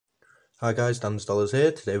Hi guys, Dan's Dollars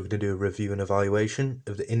here. Today we're going to do a review and evaluation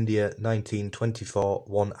of the India 1924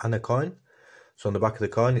 1 Anna coin. So on the back of the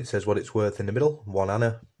coin it says what it's worth in the middle, 1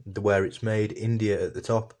 Anna, where it's made, India at the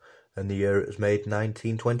top, and the year it was made,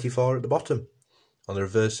 1924 at the bottom. On the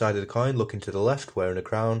reverse side of the coin, looking to the left, wearing a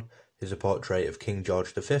crown, is a portrait of King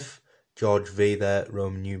George V, George V there,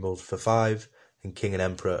 Roman numerals for 5, and King and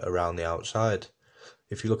Emperor around the outside.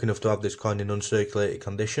 If you're lucky enough to have this coin in uncirculated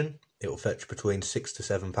condition, it will fetch between £6 to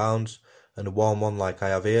 £7, and a warm one like I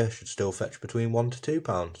have here should still fetch between £1 to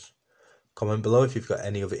 £2. Comment below if you've got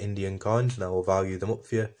any other Indian coins and I will value them up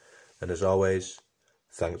for you. And as always,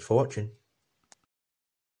 thanks for watching.